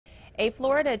A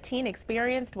Florida teen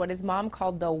experienced what his mom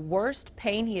called the worst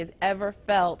pain he has ever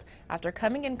felt after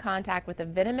coming in contact with a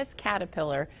venomous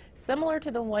caterpillar similar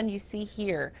to the one you see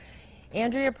here.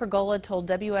 Andrea Pergola told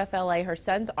WFLA her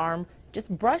son's arm just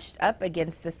brushed up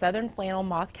against the southern flannel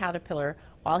moth caterpillar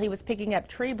while he was picking up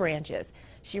tree branches.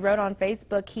 She wrote on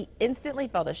Facebook he instantly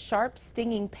felt a sharp,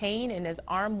 stinging pain and his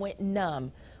arm went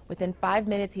numb. Within 5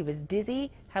 minutes, he was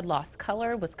dizzy, had lost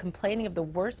color, was complaining of the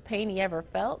worst pain he ever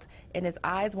felt, and his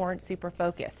eyes weren't super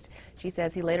focused. She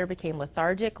says he later became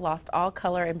lethargic, lost all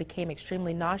color, and became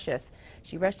extremely nauseous.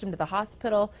 She rushed him to the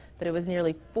hospital, but it was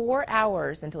nearly 4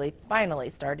 hours until he finally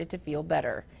started to feel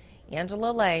better.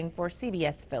 Angela Lang for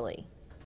CBS Philly.